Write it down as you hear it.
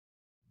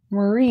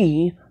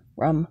Marie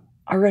from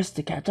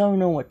Aristocats. I don't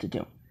know what to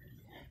do.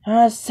 I'm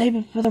gonna save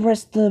it for the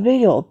rest of the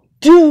video.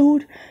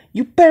 Dude,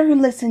 you better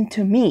listen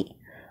to me.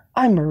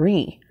 I'm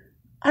Marie.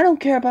 I don't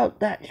care about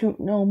that shoot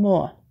no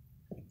more.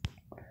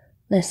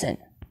 Listen,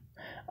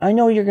 I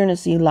know you're gonna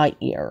see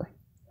Lightyear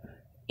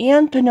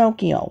and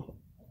Pinocchio,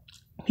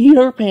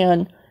 Peter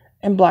Pan,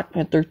 and Black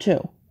Panther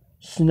 2,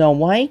 Snow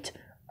White,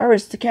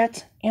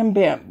 Aristocats, and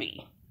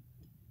Bambi.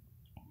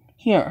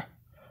 Here.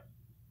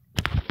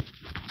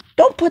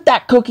 Don't put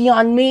that cookie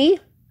on me!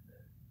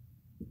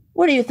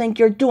 What do you think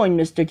you're doing,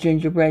 Mr.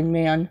 Gingerbread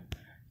Man?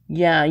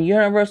 Yeah,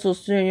 Universal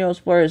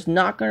Studios is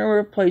not going to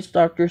replace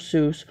Dr.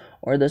 Seuss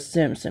or The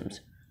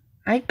Simpsons.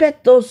 I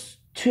bet those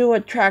two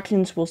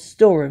attractions will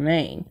still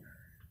remain.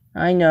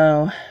 I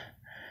know.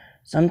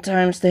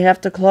 Sometimes they have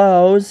to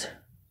close.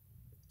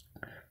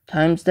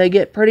 Sometimes they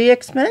get pretty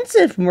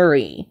expensive,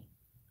 Marie.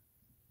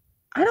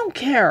 I don't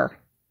care.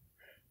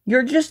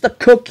 You're just a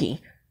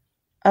cookie.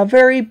 A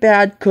very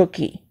bad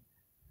cookie.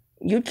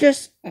 You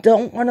just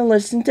don't want to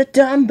listen to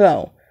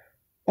Dumbo.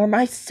 Or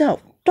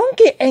myself. Don't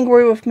get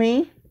angry with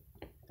me.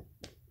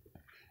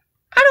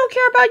 I don't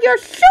care about your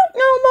shoot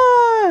no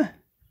more.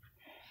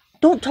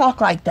 Don't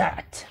talk like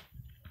that.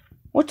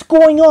 What's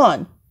going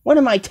on? What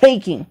am I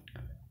taking?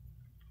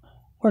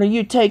 What are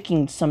you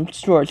taking? Some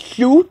sort of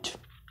shoot?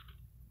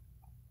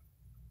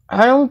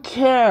 I don't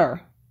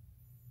care.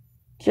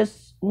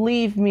 Just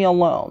leave me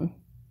alone.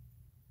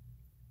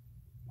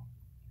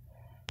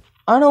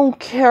 I don't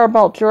care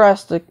about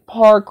Jurassic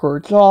Park or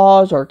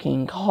Jaws or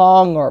King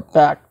Kong or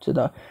Back to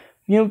the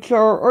Future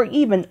or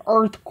even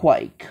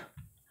Earthquake.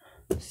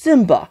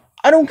 Simba,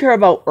 I don't care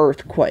about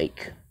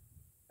Earthquake.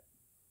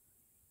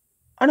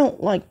 I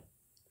don't like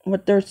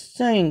what they're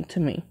saying to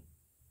me.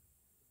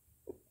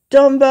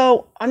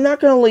 Dumbo, I'm not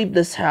going to leave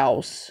this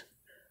house.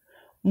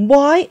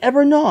 Why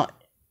ever not?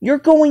 You're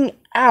going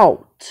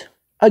out.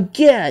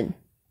 Again.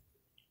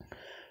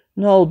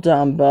 No,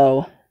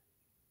 Dumbo.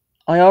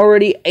 I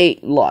already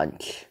ate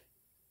lunch.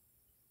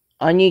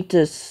 I need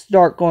to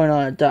start going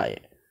on a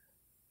diet.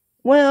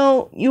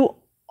 Well, you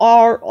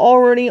are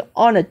already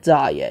on a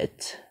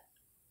diet.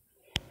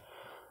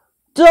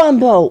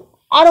 Dumbo,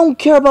 I don't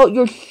care about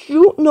your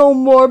shoot no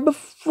more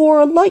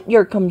before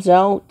Lightyear comes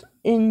out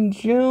in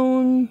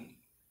June.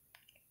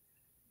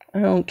 I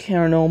don't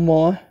care no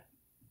more.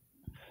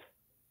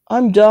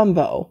 I'm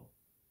Dumbo.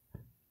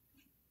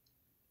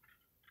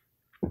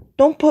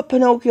 Don't put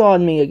Pinocchio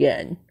on me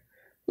again.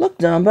 Look,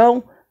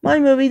 Dumbo, my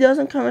movie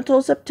doesn't come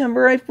until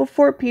September 8th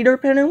before Peter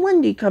Pan and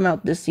Wendy come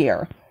out this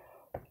year.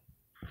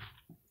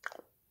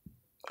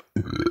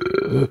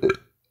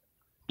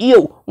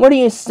 Ew, what do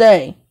you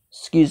say?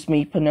 Excuse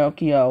me,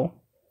 Pinocchio.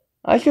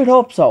 I should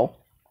hope so.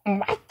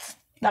 What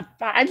the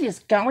fudge is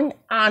going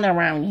on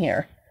around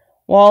here?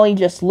 Wally,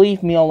 just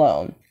leave me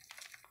alone.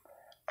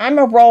 I'm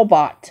a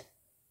robot.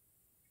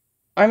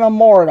 I'm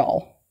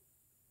immortal.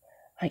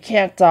 I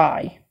can't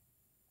die.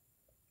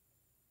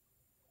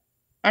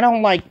 I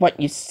don't like what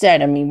you said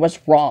to me. What's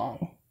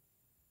wrong?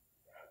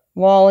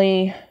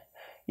 Wally,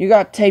 you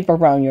got tape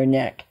around your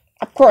neck.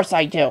 Of course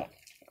I do.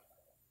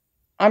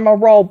 I'm a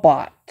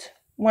robot.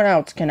 What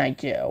else can I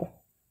do?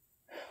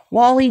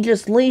 Wally,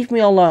 just leave me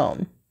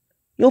alone.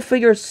 You'll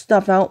figure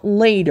stuff out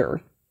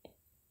later.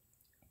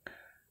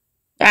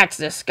 That's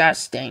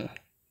disgusting.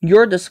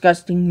 You're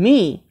disgusting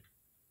me.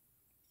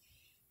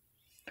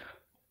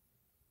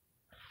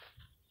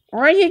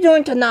 What are you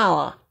doing to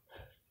Nala?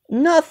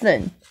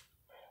 Nothing.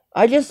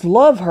 I just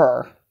love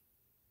her.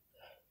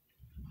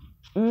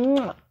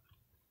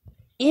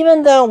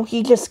 Even though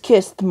he just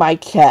kissed my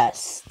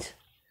chest.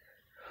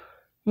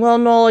 Well,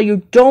 Nala, you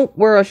don't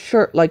wear a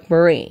shirt like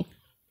Marie.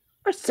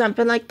 Or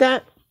something like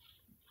that.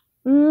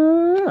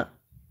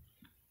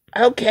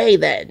 Okay,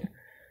 then.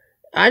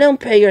 I don't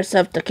pay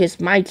yourself to kiss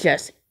my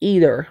chest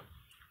either.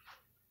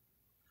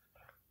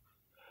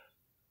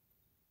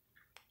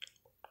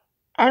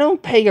 I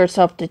don't pay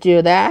yourself to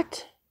do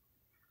that.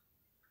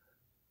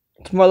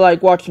 It's more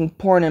like watching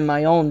porn in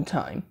my own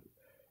time.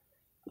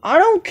 I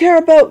don't care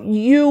about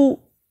you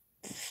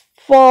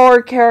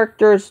four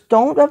characters.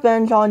 Don't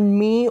avenge on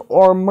me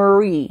or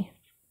Marie.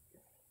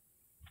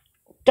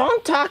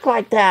 Don't talk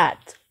like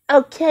that.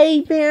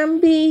 Okay,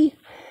 Bambi?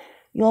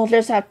 You'll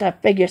just have to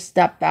figure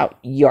stuff out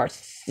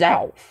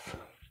yourself.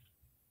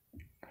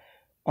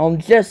 I'll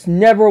just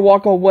never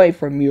walk away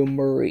from you,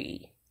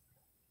 Marie.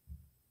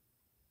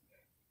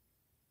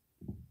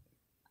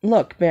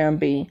 Look,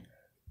 Bambi.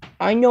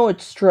 I know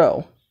it's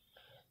true.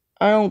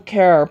 I don't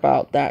care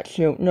about that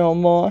shoot no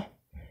more.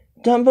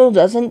 Dumbo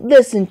doesn't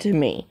listen to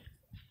me.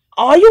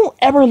 I don't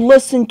ever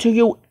listen to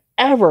you,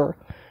 ever.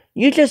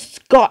 You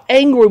just got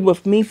angry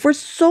with me for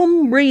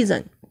some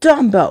reason.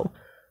 Dumbo,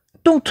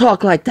 don't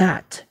talk like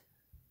that.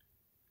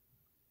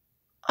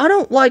 I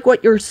don't like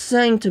what you're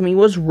saying to me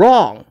was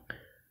wrong.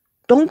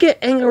 Don't get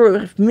angry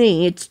with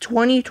me. It's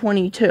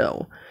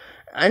 2022.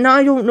 And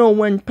I don't know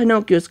when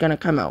Pinocchio's gonna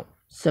come out.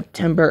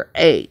 September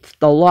 8th.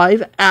 The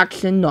live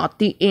action, not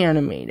the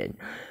animated.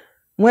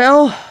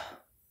 Well,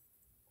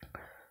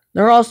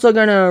 they're also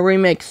gonna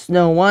remake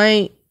Snow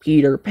White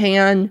Peter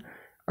Pan,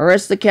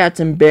 Aristocats,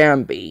 and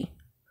Bambi.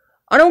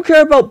 I don't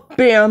care about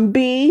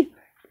Bambi.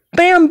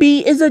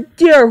 Bambi is a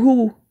deer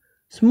whose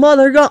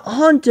mother got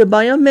hunted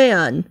by a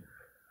man.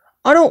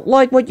 I don't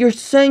like what you're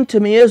saying to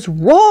me is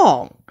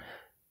wrong.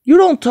 You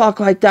don't talk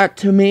like that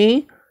to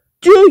me,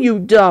 do you,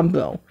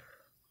 Dumbo?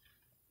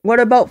 What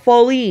about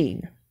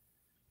Pauline?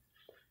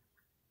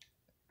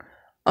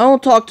 I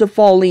don't talk to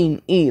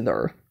Pauline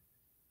either.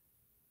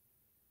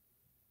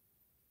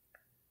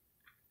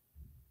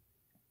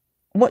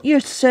 What you're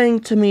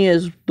saying to me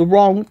is the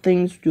wrong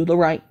things, do the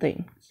right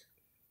things.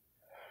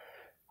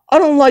 I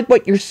don't like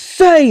what you're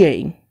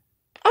saying.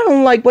 I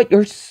don't like what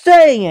you're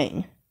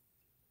saying.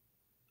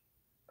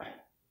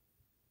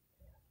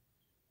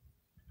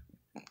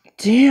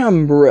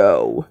 Damn,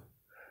 bro.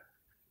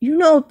 You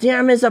know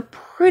damn is a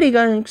pretty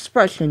good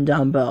expression,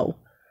 Dumbo.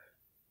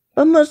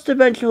 But most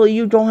eventually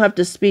you don't have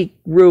to speak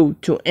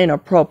rude to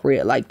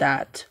inappropriate like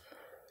that.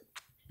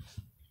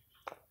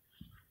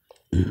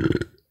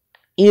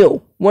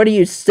 Ew, what do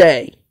you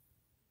say?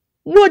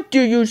 What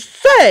do you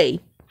say?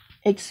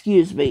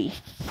 Excuse me.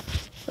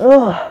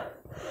 Ugh.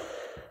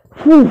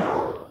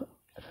 Whew.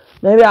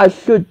 Maybe I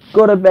should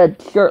go to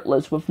bed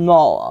shirtless with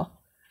Nala.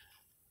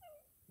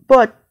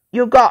 But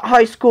you got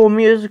High School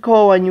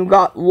Musical and you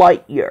got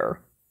Lightyear.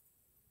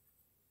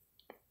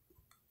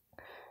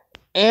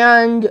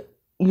 And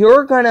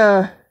you're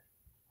gonna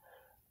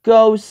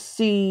go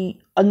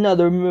see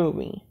another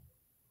movie.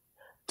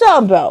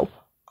 Dumbo,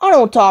 I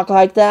don't talk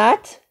like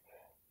that.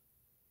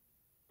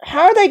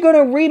 How are they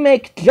gonna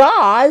remake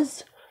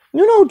Jaws?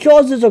 You know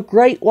Jaws is a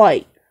great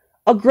white.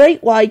 A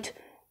great white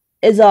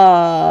is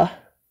a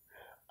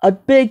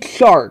big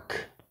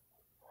shark.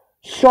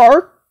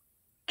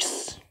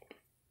 Sharks?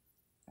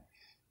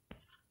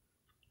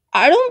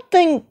 I don't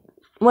think,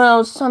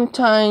 well,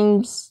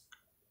 sometimes,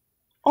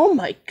 oh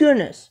my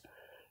goodness.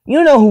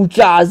 You know who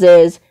Jaws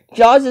is.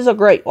 Jaws is a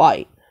great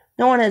white.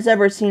 No one has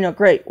ever seen a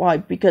great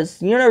white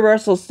because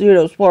Universal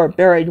Studios Florida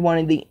buried one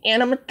of the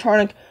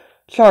animatronic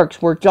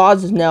sharks where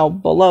Jaws is now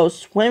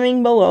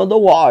swimming below the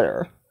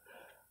water.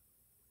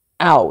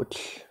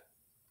 Ouch.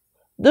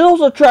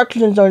 Those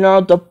attractions are now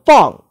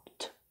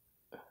defunct.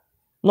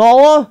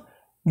 Nala,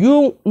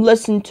 you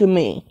listen to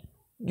me.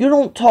 You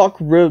don't talk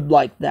rude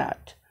like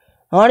that.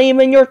 Not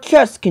even your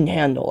chest can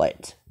handle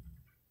it.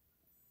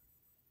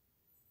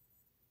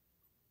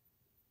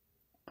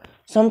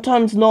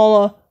 Sometimes,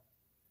 Nala,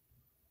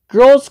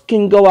 girls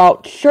can go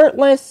out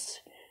shirtless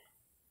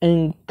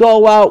and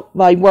go out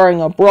by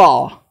wearing a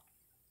bra.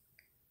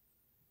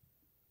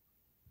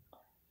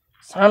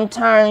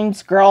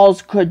 Sometimes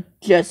girls could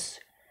just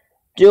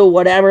do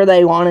whatever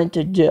they wanted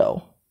to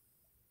do.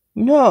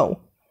 No,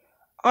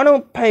 I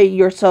don't pay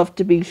yourself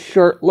to be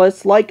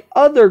shirtless like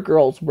other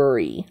girls,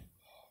 Marie.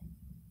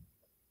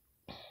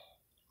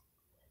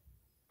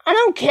 I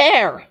don't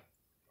care.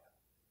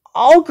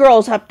 All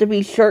girls have to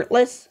be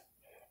shirtless.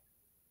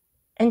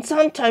 And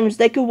sometimes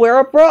they could wear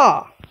a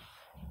bra.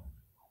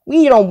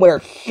 We don't wear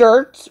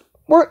shirts.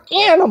 We're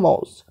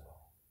animals.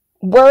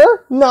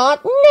 We're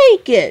not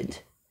naked.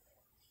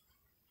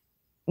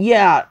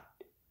 Yeah,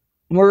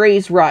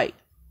 Marie's right.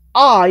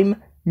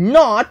 I'm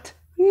not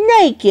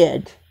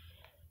naked.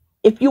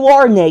 If you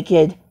are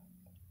naked,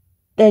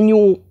 then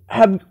you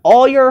have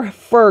all your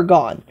fur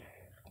gone.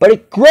 But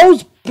it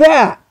grows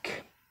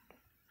back.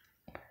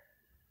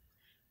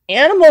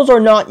 Animals are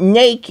not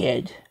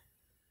naked.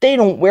 They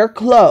don't wear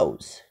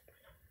clothes.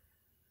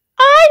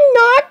 I'm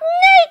not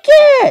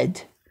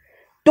naked!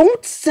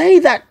 Don't say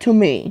that to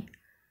me.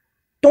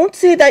 Don't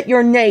say that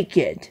you're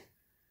naked.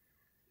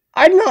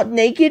 I'm not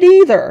naked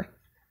either.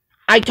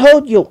 I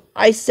told you,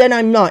 I said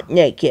I'm not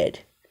naked.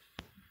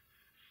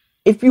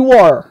 If you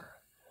are,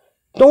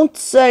 don't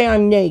say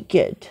I'm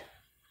naked.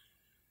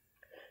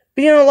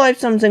 Being alive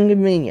sounds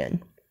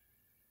inconvenient.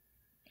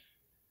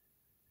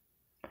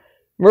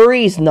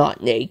 Marie's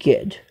not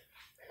naked.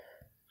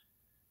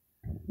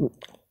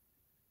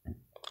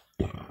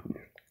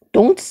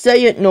 Don't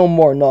say it no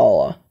more,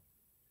 Nala.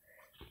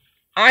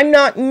 I'm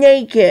not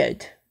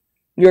naked.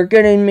 You're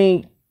getting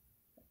me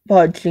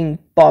punching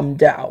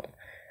bummed out.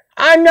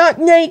 I'm not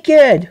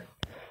naked.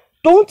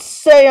 Don't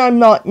say I'm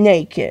not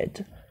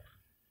naked.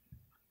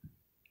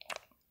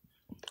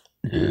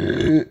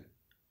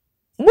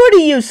 What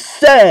do you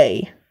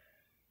say?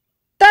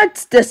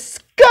 That's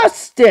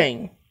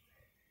disgusting.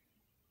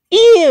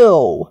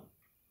 Ew.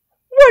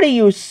 What do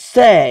you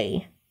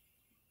say?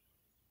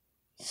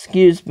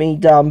 Excuse me,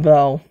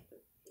 Dumbo.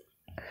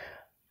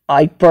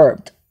 I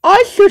burped.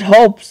 I should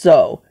hope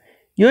so.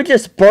 You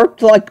just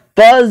burped like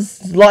Buzz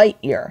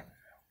Lightyear.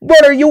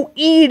 What are you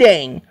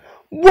eating?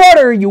 What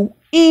are you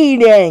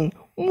eating?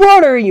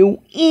 What are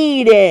you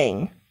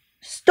eating?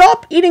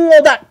 Stop eating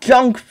all that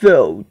junk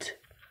food.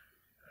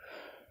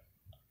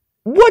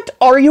 What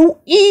are you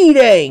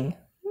eating?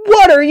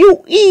 What are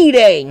you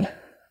eating?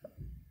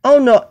 I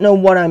don't know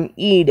what I'm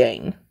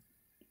eating.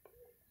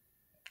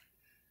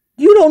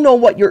 You don't know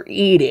what you're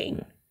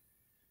eating.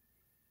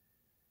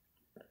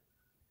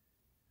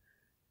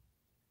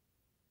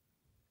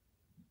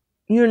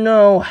 You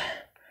know,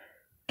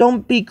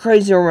 Don't be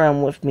crazy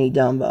around with me,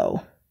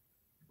 Dumbo.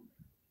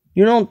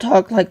 You don't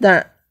talk like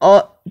that.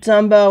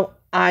 Dumbo,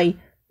 I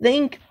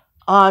think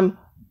I'm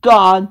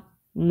God.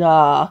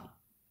 Nah.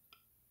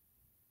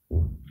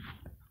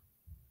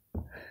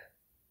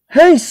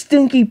 Hey,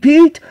 Stinky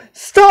Pete!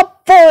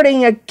 Stop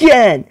farting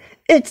again!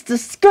 It's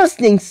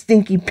disgusting,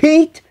 Stinky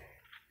Pete!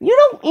 You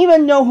don't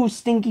even know who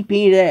Stinky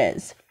Pete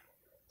is.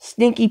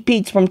 Stinky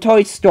Pete's from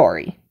Toy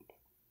Story.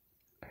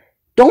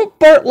 Don't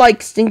fart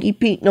like Stinky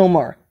Pete no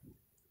more.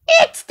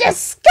 It's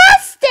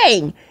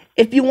disgusting!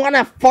 If you want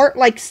to fart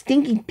like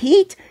Stinky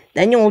Pete,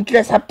 then you'll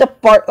just have to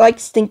fart like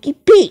Stinky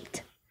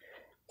Pete.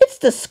 It's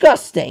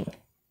disgusting.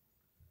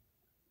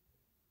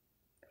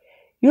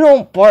 You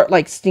don't fart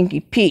like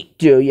Stinky Pete,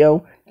 do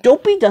you?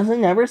 Dopey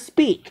doesn't ever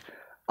speak.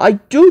 I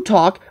do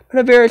talk, but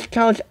a very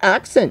challenged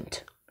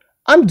accent.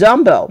 I'm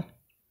Dumbo.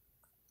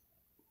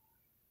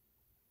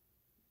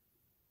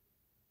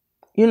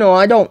 You know,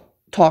 I don't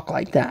talk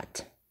like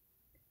that.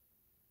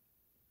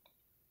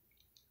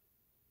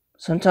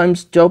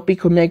 Sometimes Dopey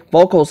could make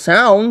vocal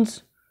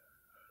sounds.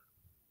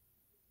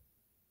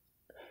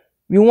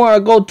 You want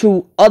to go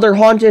to other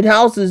haunted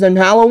houses on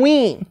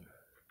Halloween.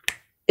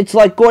 It's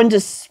like going to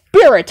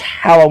Spirit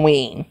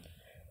Halloween.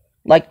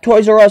 Like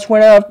Toys R Us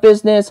went out of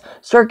business,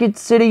 Circuit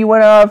City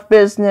went out of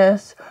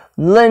business,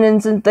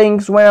 Linens and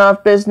Things went out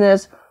of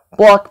business,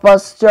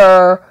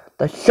 Blockbuster,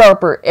 The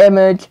Sharper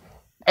Image,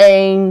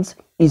 Ames,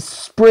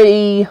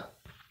 Esprit.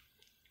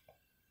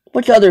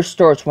 Which other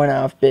stores went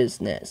out of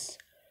business?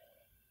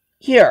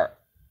 Here.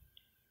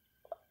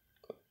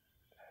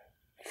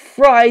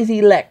 Fry's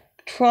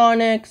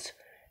Electronics,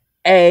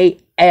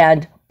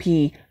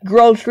 A&P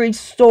grocery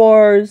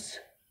stores.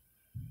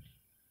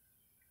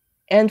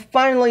 And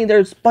finally,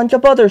 there's a bunch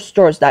of other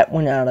stores that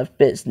went out of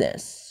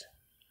business.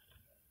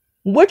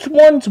 Which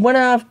ones went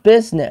out of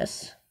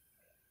business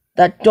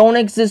that don't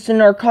exist in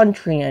our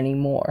country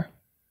anymore?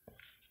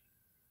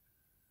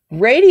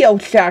 Radio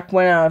Shack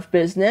went out of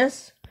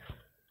business.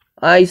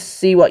 I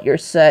see what you're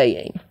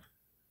saying.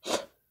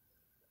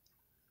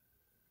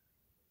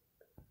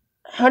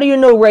 How do you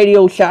know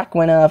Radio Shack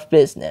went out of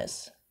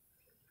business?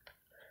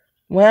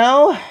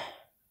 Well,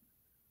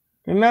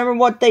 remember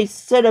what they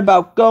said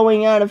about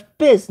going out of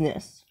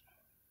business.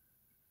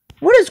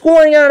 What does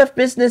going out of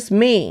business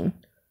mean?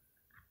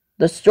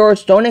 The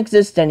stores don't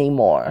exist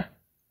anymore.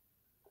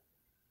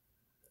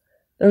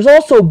 There's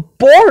also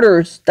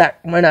Borders that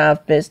went out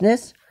of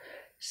business.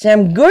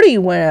 Sam Goody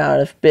went out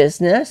of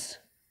business.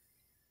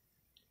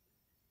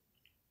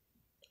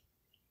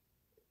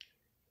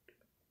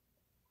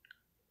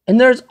 And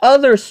there's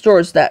other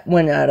stores that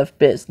went out of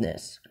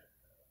business.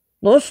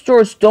 Those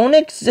stores don't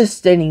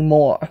exist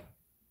anymore.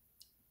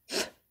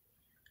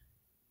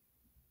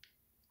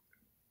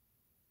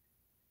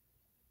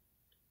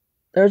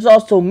 There's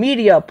also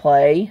Media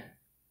Play.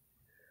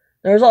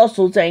 There's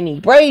also Zany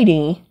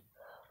Brady.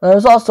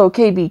 There's also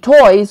KB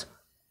Toys,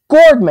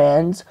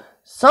 Gordman's,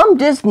 some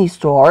Disney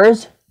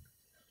stores.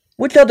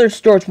 Which other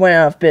stores went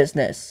out of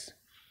business?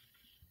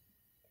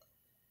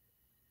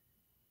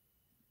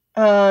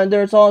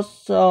 There's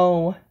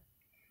also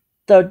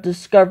the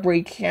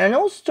Discovery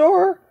Channel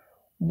store,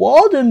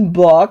 Walden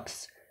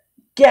Books,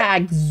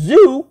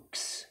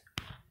 Gadzooks,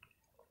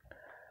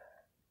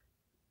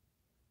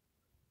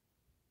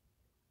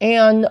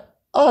 and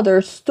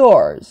other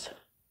stores.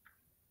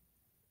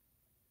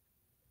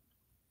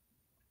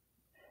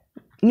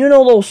 You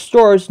know, those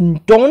stores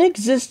don't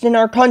exist in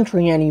our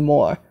country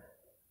anymore.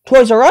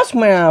 Toys R Us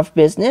went out of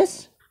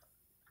business.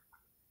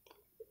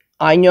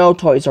 I know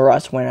Toys R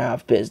Us went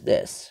out of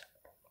business.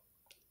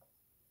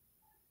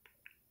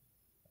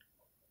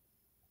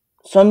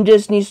 Some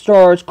Disney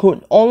stores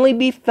could only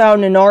be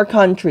found in our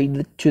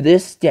country to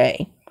this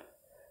day.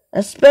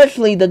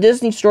 Especially the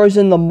Disney stores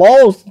in the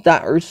malls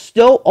that are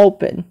still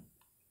open.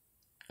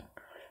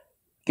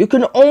 You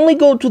can only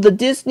go to the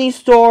Disney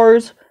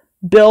stores,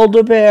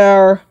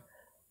 Build-A-Bear,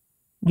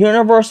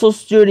 Universal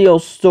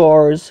Studios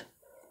stores,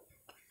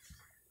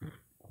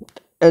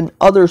 and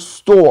other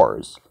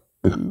stores.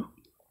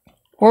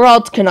 Where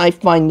else can I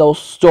find those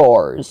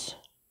stores?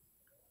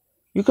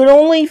 You can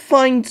only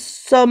find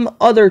some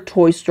other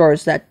toy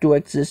stores that do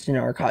exist in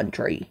our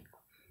country.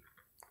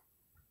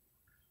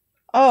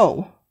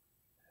 Oh.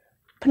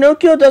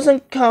 Pinocchio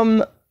doesn't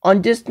come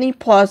on Disney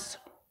Plus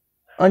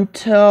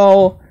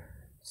until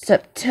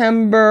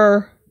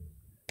September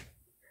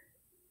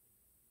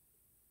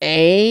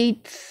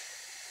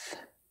 8th,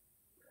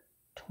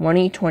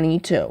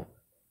 2022.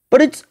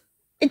 But it's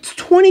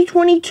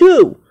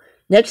 2022.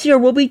 Next year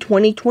will be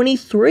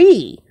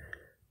 2023.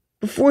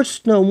 Before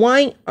Snow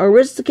White,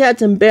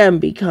 Aristocats, and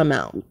Bambi come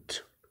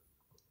out.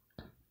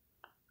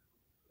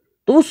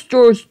 Those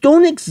stores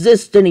don't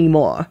exist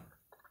anymore.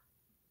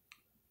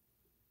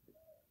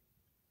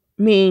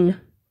 I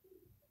mean,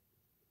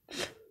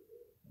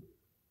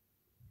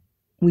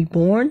 we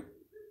born?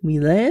 We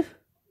live?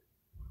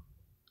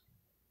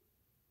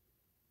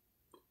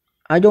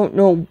 I don't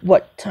know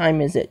what time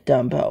is it,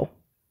 Dumbo.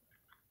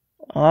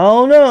 I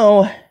don't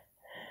know.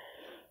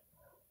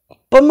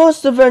 But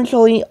most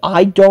eventually,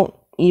 I don't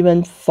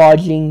even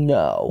fudging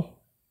know.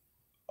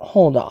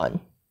 Hold on.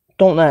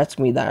 Don't ask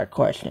me that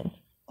question.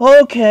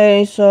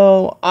 Okay,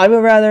 so I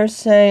would rather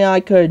say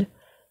I could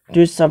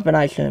do something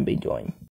I shouldn't be doing.